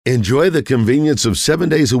Enjoy the convenience of 7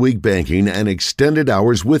 days a week banking and extended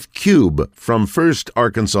hours with Cube from First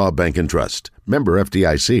Arkansas Bank and Trust. Member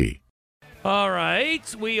FDIC. All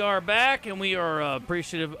right, we are back, and we are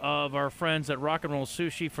appreciative of our friends at Rock and Roll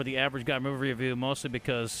Sushi for the Average Guy movie review, mostly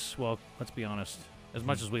because, well, let's be honest, as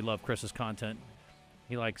much as we love Chris's content,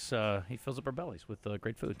 he fills up our bellies with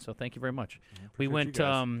great food, so thank you very much. We went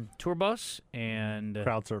tour bus and...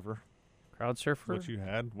 Crowd surfer. Crowd surfer. What you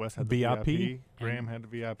had. Wes had the VIP. Graham had the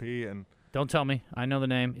VIP. And don't tell me. I know the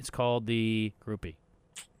name. It's called the Groupie.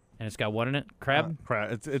 And it's got what in it? Crab?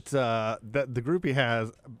 Crab. It's the Groupie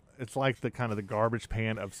has... It's like the kind of the garbage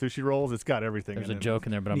pan of sushi rolls. It's got everything in it. There's a joke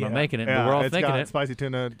in there, but I'm not making it. Yeah, but we're all it's thinking got it. Spicy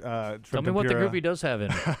tuna, shrimp Tell me what tempura. the Groupie does have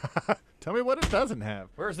in it. Tell me what it doesn't have.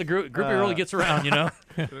 Where's the Groupie really gets around, you know?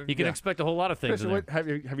 You can expect a whole lot of things Christian, in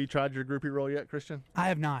there. have you tried your Groupie roll yet, Christian? I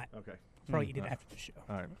have not. Okay. Probably eat it after the show.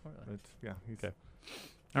 All right. He's Okay.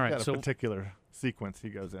 All right. got a particular sequence he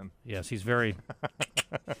goes in. Yes, he's very...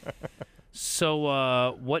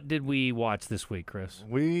 So, what did we watch this week, Chris?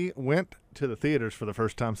 We went to the theaters for the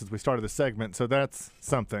first time since we started the segment, so that's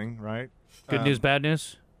something, right? Good news, bad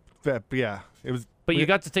news? Yeah, it was. But you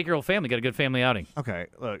got to take your whole family. Got a good family outing. Okay,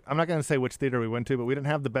 look, I'm not going to say which theater we went to, but we didn't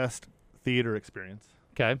have the best theater experience.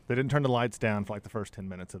 Okay. They didn't turn the lights down for like the first 10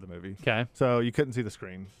 minutes of the movie. Okay. So you couldn't see the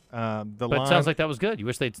screen. But it sounds like that was good. You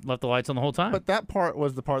wish they'd left the lights on the whole time. But that part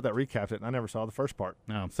was the part that recapped it, and I never saw the first part.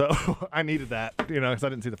 No. So I needed that, because I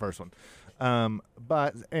didn't see the first one. And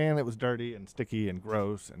it was dirty and sticky and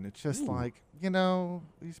gross, and it's just like, you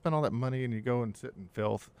spend all that money and you go and sit in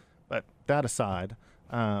filth. But that aside...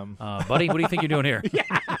 buddy, what do you think you're doing here?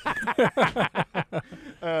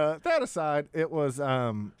 That aside, it was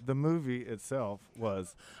the movie itself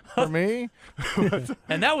was, for me...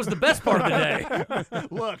 and that was the best part of the day.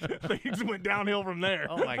 Look, things went downhill from there.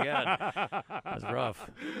 Oh, my God. That's rough.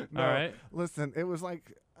 No, all right. Listen, it was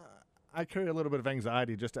like... I carry a little bit of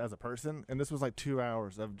anxiety just as a person, and this was like 2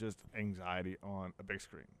 hours of just anxiety on a big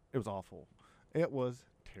screen. It was awful. It was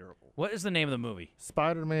terrible. What is the name of the movie?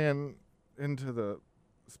 Spider-Man Into the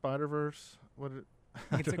Spider-Verse?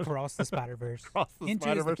 It's Across the Spider-Verse. Across the Into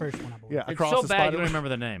Spider-Verse. is the first one, I believe. Yeah, It's Across so the bad you don't Spider-Verse. remember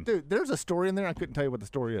the name. Dude, there's a story in there. I couldn't tell you what the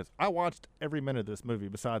story is. I watched every minute of this movie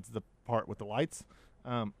besides the part with the lights.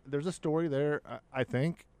 There's a story there, I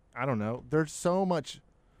think. I don't know. There's so much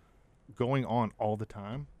going on all the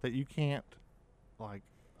time that you can't,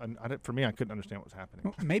 for me, I couldn't understand what was happening.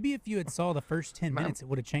 Well, maybe if you had saw the first 10 minutes, it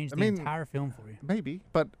would have changed the entire film for you. Maybe,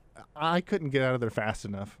 but I couldn't get out of there fast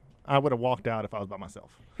enough. I would have walked out if I was by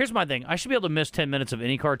myself. Here's my thing. I should be able to miss 10 minutes of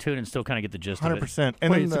any cartoon and still kind of get the gist of it. 100%.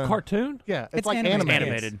 Wait, it's a cartoon? Yeah, it's like animated. anime. It's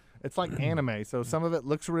animated. It's like anime. So some of it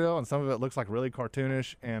looks real and some of it looks like really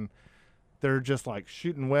cartoonish, and they're just like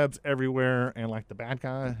shooting webs everywhere. And like the bad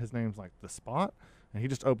guy, his name's like the Spot, and he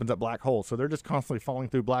just opens up black holes. So they're just constantly falling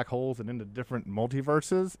through black holes and into different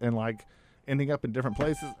multiverses and like ending up in different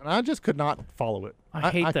places. And I just could not follow it.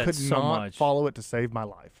 I hate that could so not much. follow it to save my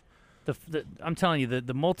life. I'm telling you, the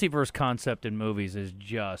multiverse concept in movies is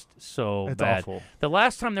just so It's bad. awful. The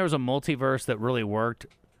last time there was a multiverse that really worked,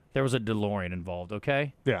 there was a DeLorean involved,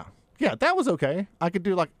 okay? Yeah. Yeah, that was okay. I could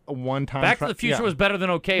do like a one-time. Back to the Future was better than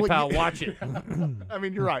okay, Well, pal. yeah. Watch it. I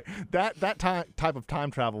mean, you're right. That type of time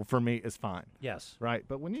travel for me is fine. Yes. Right,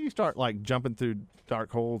 but when you start like jumping through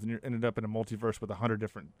dark holes and you're ended up in a multiverse with 100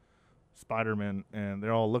 different Spider-Men and they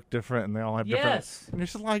all look different and they all have Yes. different. And you're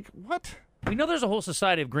just like, what? We know there's a whole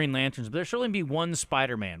society of Green Lanterns, but there should only be one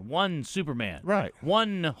Spider-Man, one Superman, Right.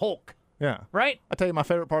 one Hulk, Yeah. right? I tell you, my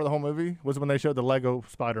favorite part of the whole movie was when they showed the Lego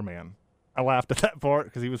Spider-Man. I laughed at that part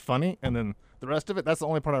because he was funny, and then the rest of it, that's the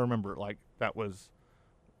only part I remember. Like,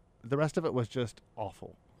 the rest of it was just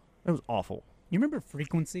awful. It was awful. You remember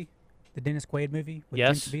Frequency, the Dennis Quaid movie with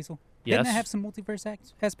Yes. Jim Caviezel? Yes. Didn't that have some multiverse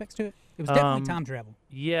aspects to it? It was definitely time travel.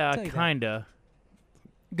 Yeah, Tell you that. kinda.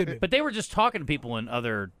 Good movie. But they were just talking to people in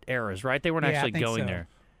other eras, right? They weren't Yeah, I actually think going so. there.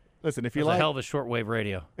 Listen, if It you was a like hell of a shortwave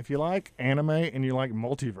radio. if you like anime and you like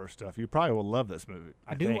multiverse stuff, you probably will love this movie.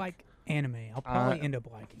 I do think. like anime. I'll probably end up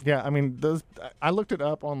liking it. Yeah, I mean, I looked it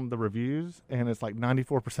up on the reviews, and it's like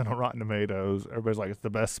 94% on Rotten Tomatoes. Everybody's like, it's the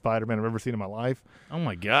best Spider-Man I've ever seen in my life. Oh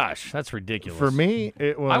my gosh, that's ridiculous. For me,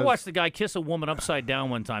 it was. I watched the guy kiss a woman upside down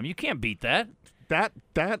one time. You can't beat that.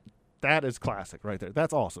 That is classic right there.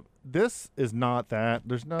 That's awesome. This is not that.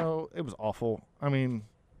 It was awful. I mean,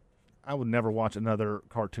 I would never watch another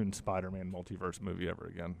cartoon Spider-Man multiverse movie ever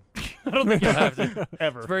again. I don't think you have to.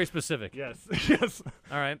 Ever. It's very specific. Yes. Yes.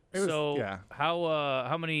 All right. was- So yeah.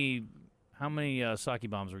 how many sake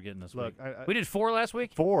bombs we're getting this Look, week? We did 4 last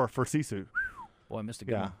week. 4 for Sisu. Boy, I missed a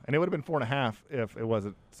good Yeah, one. and it would have been 4.5 if it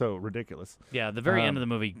wasn't so ridiculous. Yeah, the very end of the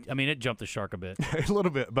movie, I mean, it jumped the shark a bit. A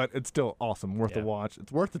little bit, but it's still awesome, worth the watch.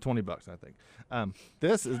 It's worth the $20, I think.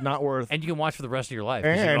 This is not worth. And you can watch for the rest of your life.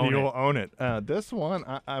 'Cause And you you'll own it. This one,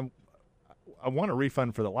 I want a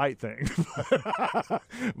refund for the light thing,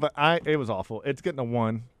 but it was awful. It's getting a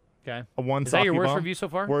 1. Okay. A 1. Is that your sake worst bomb. review so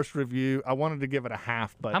far? Worst review. I wanted to give it a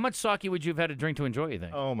half, but how much sake would you have had to drink to enjoy it, you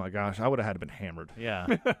think? oh my gosh, I would have had to been hammered. Yeah.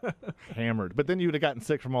 Hammered. But then you would have gotten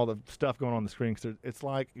sick from all the stuff going on the screen. 'Cause it's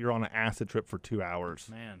like you're on an acid trip for 2 hours.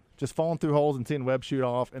 Man. Just falling through holes and seeing web shoot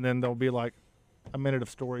off, and then there'll be like a minute of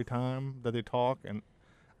story time that they talk, and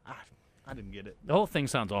I didn't get it. The whole thing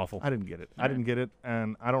sounds awful. I didn't get it. I didn't get it,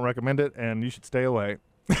 and I don't recommend it, and you should stay away.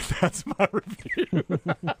 That's my review.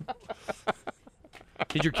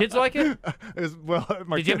 Did your kids like it? Did you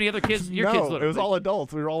have any other kids? Your no, kids little. it was all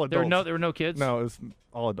adults. We were all adults. There were no kids? No, it was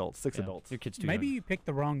all adults. 6 Yeah, adults. Your kids too Maybe young. you picked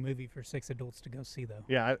the wrong movie for 6 adults to go see, though.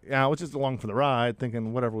 Yeah, I was just along for the ride,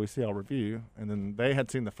 thinking whatever we see, I'll review. And then they had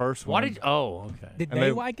seen the first one. Why did? Oh, okay. Did And they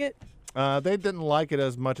they- like it? They didn't like it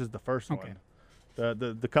as much as the first Okay. one.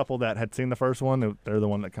 The couple that had seen the first one, they're the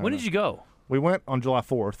one that kind of. When did you go? We went on July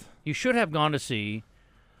 4th. You should have gone to see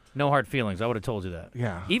No Hard Feelings. I would have told you that.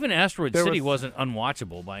 Yeah. Even Asteroid There City was- wasn't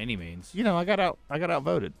unwatchable by any means. You know, I got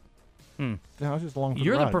outvoted. Hmm. Yeah, I was just along for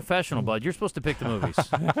You're the the ride. professional, bud. You're supposed to pick the movies.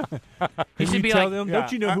 You You should be tell like, them,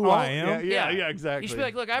 don't you know who I am? Yeah, exactly. You should be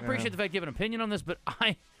like, look, I appreciate the fact you have an opinion on this, but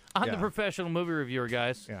I'm the Yeah. professional movie reviewer,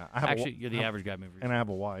 guys. Yeah, I have Actually, you're the average guy movie reviewer. And I have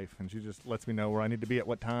a wife, and she just lets me know where I need to be at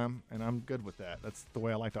what time, and I'm good with that. That's the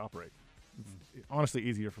way I like to operate. It's honestly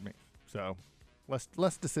easier for me. So,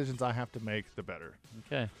 less decisions I have to make, the better.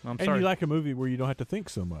 Okay. I'm And sorry. you like a movie where you don't have to think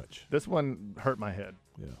so much. This one hurt my head.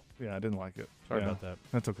 Yeah. Yeah, I didn't like it. Sorry Yeah, about that.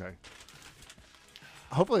 That's okay.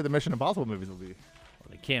 Hopefully, the Mission Impossible movies will be.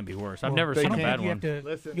 It can be worse. I've Well, never they seen a can't. bad You one. have to.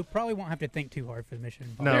 Listen. You probably won't have to think too hard for the Mission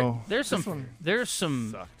Impossible. No, There's this some one there's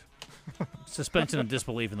some sucked. suspension of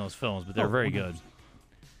disbelief in those films, but they're very good.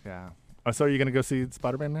 Yeah. So, are you gonna go see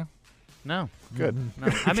Spider-Man now? No, Good. no.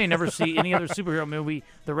 I may never see any other superhero movie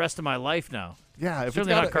the rest of my life now. Yeah, if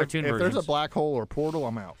Certainly it's got not cartoon if there's a versions. black hole or portal,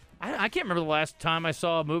 I'm out. I can't remember the last time I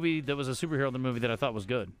saw a movie that was a superhero movie that I thought was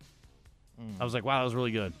good. I was like, wow, that was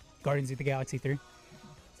really good. Guardians of the Galaxy 3.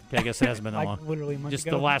 Okay, I guess it hasn't been that Like long. literally a month Just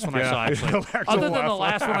ago. the last one I Yeah. saw, actually. The actual Other than the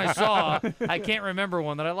last last one I saw, I can't remember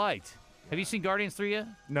one that I liked. Have you seen Guardians 3 yet?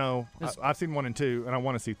 No, This- I've seen 1 and 2, and I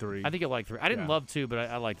want to see 3. I think I like 3. I didn't Yeah. love 2, but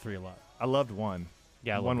I liked 3 a lot. I loved 1.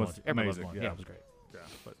 Yeah, I One loved was 1. Everybody loved amazing, 1. yeah. Yeah, it was great. Yeah,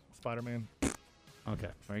 but Spider-Man. Okay,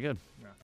 very good. Yeah.